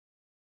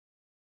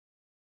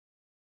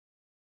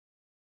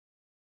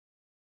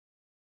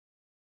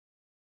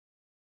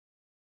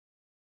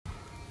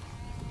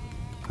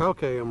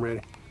Okay, I'm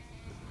ready.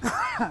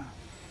 Uh-oh,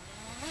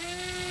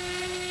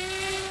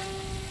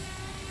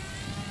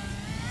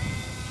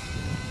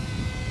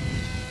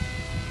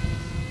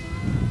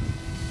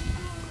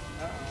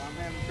 I'm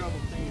having trouble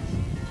seeing.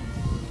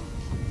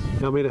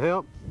 You want me to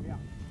help? Yeah.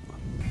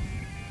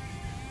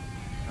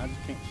 I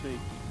just can't see.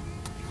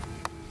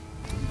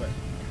 But I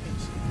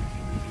can't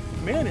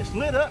see. Man, it's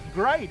lit up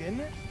great, isn't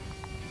it?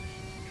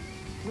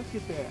 Look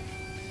at that.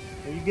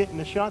 Are you getting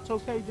the shots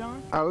okay,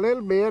 John? A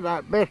little bit, I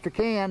best I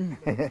can.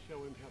 Show him how to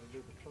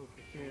do the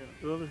focus. Yeah.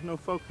 Well, there's no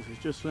focus.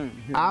 It's just zoom.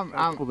 Here, I'm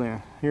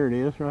there. Here it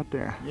is, right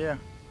there. Yeah.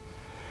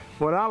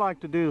 What I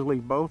like to do is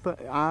leave both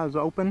eyes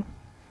open,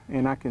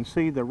 and I can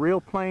see the real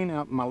plane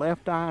out my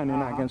left eye, and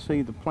then I can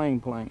see the plane.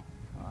 All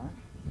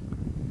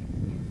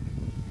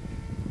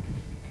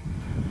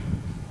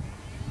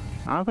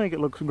right. I think it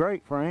looks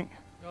great, Frank.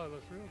 Oh, it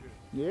looks real good.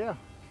 Yeah.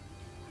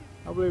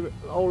 I believe it.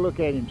 Oh,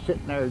 look at him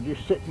sitting there,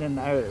 just sitting in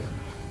the air.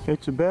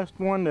 It's the best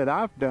one that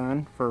I've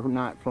done for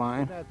night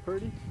flying. Isn't that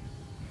pretty?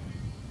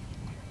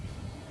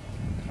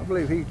 I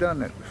believe he's done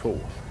that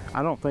before.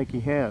 I don't think he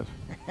has.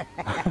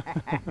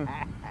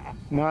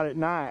 Not at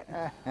night.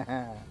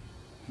 I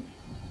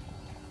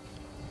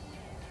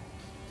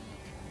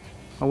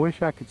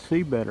wish I could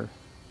see better.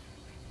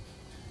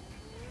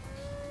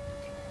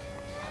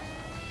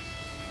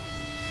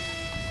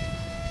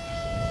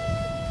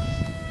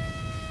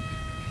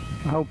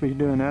 I hope he's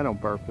doing that on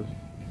purpose.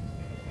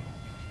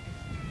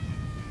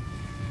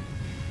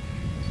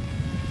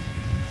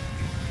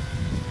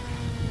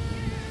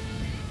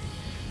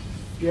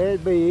 Yeah,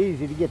 it'd be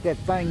easy to get that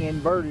thing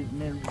inverted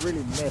and then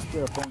really messed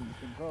up on the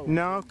control.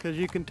 No, because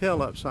you can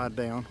tell upside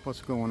down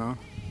what's going on.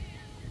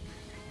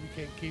 You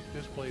can't keep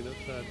this plane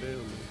upside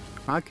down.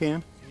 I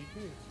can. You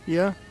can.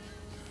 Yeah.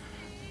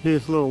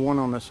 This little one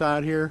on the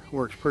side here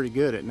works pretty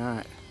good at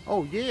night.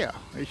 Oh yeah,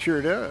 it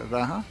sure does.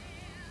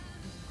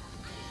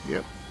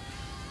 Yep.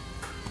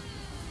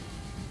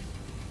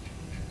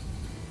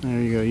 There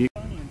you go.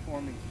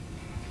 For me.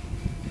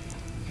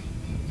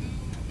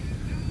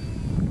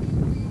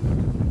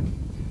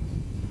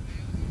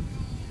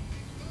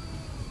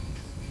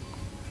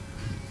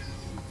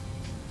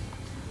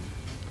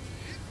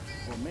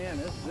 Well, man,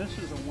 this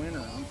is a winner,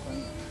 I'm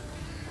thinking.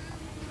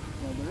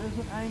 Now, there is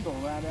an angle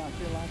right out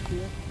here like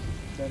this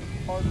that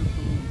it's harder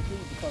for me to see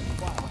because the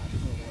white light's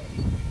so low.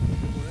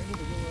 We're able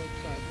to go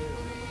upside down.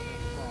 I might have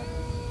a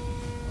problem.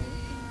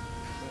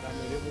 But I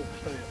mean, it won't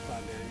stay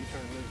upside down. You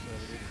turn loose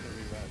of it, it's going to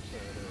be right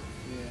side up.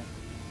 Yeah.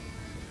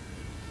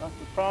 That's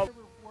the problem.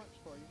 Whatever works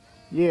for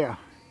you. Yeah.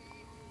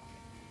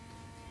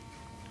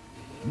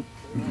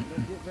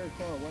 Don't get very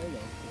far away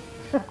though.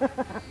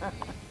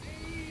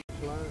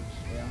 Lines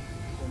Yeah.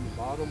 on the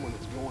bottom when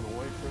it's going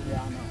away from you.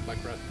 Yeah, I know.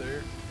 Like right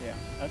there. Yeah,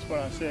 that's what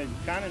I said. You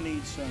kind of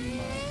need some.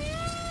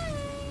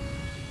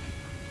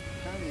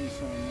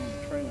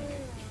 Trailing edge.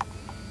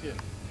 Yeah.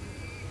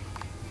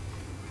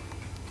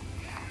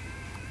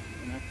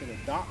 And I could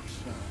adopt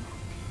some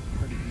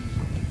pretty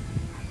easily.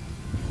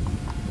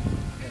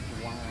 Got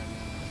the wire now.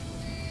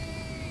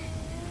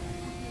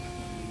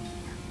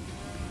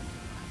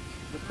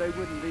 But they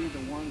wouldn't be the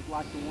ones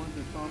like the ones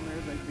that's on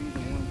there. They'd be the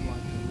ones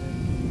like the red.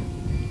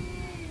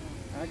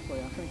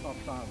 Actually, I think I'll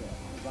try that.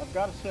 'Cause I've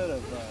got a set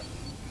of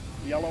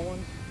yellow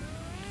ones.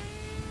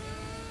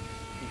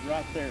 It's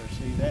right there.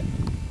 See that?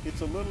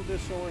 It's a little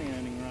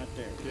disorienting right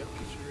there. Yep, it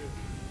sure is.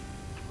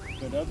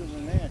 But other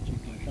than that, you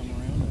can come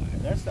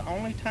around. That's the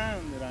only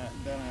time that I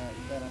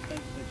think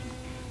that you.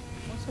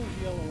 What's those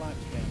yellow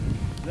lights down there?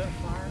 Is that a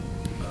fire?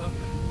 I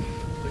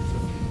think so.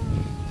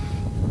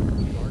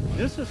 Dark light.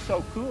 This is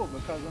so cool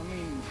because I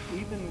mean,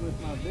 even with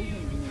my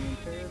vision being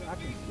impaired, I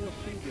can still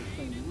see this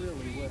thing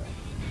really well.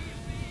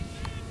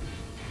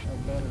 Or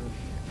better.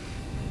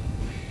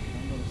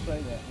 I'm going to say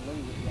that and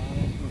leave it right up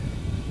here.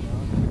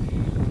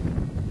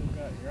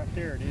 Right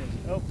there it is.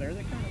 Oh, there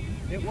they come.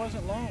 It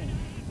wasn't long.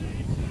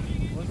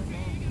 It wasn't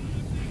long.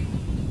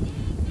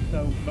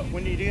 So, but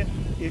when you get,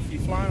 if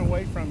you're flying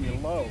away from your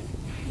low,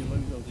 you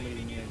lose those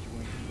leading edge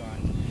wing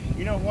lights.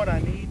 You know what I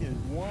need is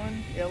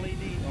one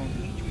LED on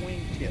each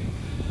wing tip,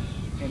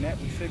 and that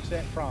would fix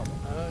that problem.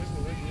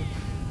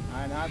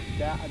 And I can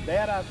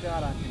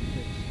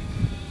fix.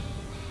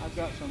 I've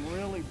got some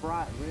really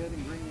bright red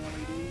and green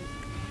LEDs,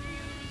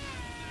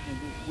 and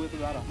just with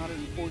about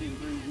 140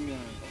 degree view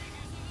angle.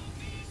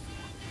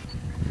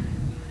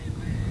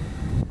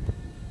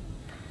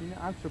 You know,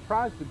 I'm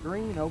surprised the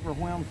green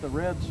overwhelms the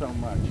red so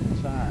much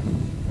inside.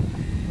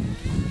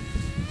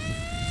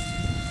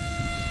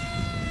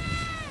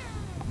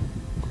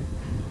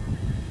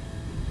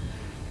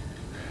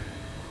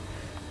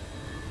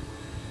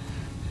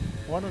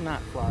 What a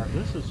night flyer.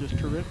 This is just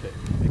terrific.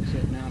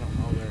 Except now,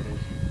 oh, there it is.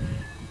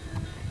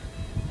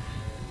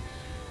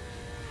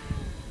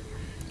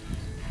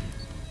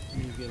 Let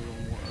me get a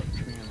little more up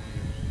trim here.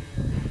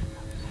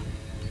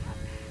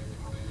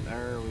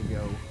 There we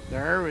go.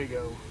 There we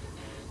go.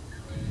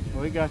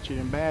 We got you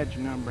in badge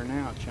number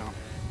now, chump.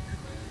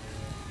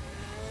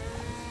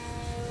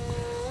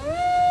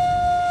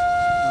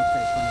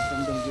 Okay, Frank,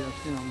 I'm going to get up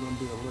here. I'm going to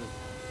do a loop.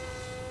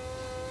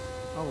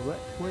 Oh,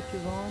 that's where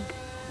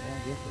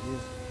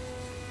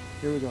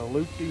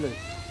loop-de-loop.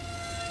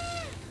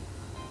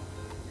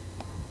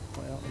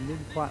 Well, it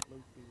didn't quite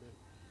loop-de-loop.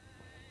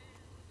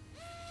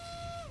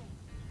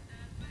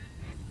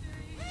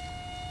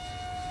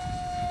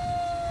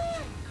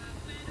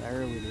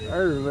 There we go.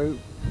 There's a loop.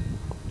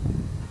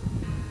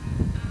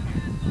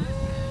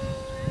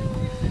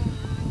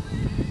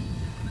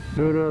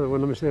 Do another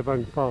one. Let me see if I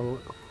can follow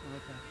it.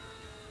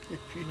 Okay.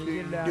 You're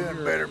doing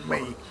better than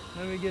me.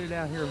 Let me get it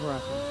out here where I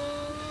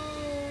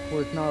can,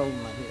 where it's not over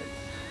my head.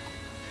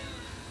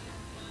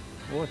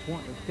 Well, it's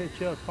wanting to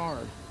pitch up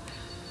hard.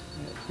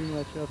 Yeah, too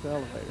much up the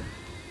elevator.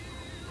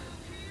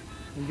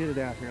 And get it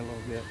out here a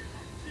little bit.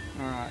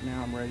 All right,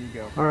 now I'm ready to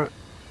go. All right.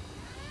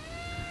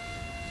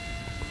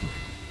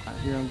 All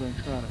right, here I'm going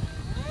to try to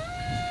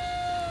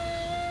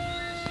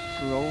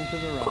roll to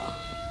the right.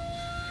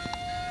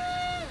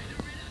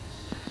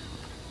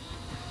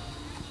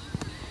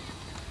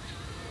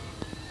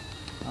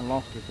 I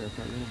lost it there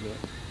for a little bit.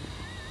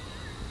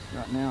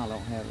 Right now I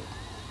don't have it.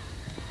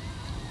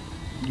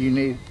 Do you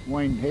need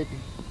Wayne to help you?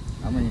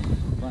 I mean,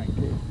 Frank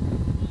to help you?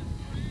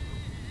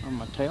 Are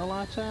my tail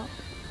lights out?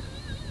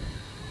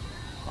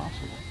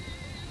 Possible.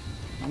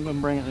 I'm going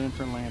to bring it in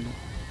for landing.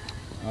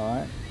 All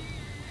right.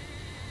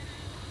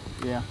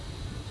 Yeah.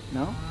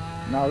 No?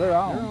 No, they're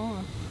on. They're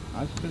on.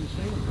 I just couldn't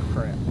see them for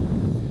crap.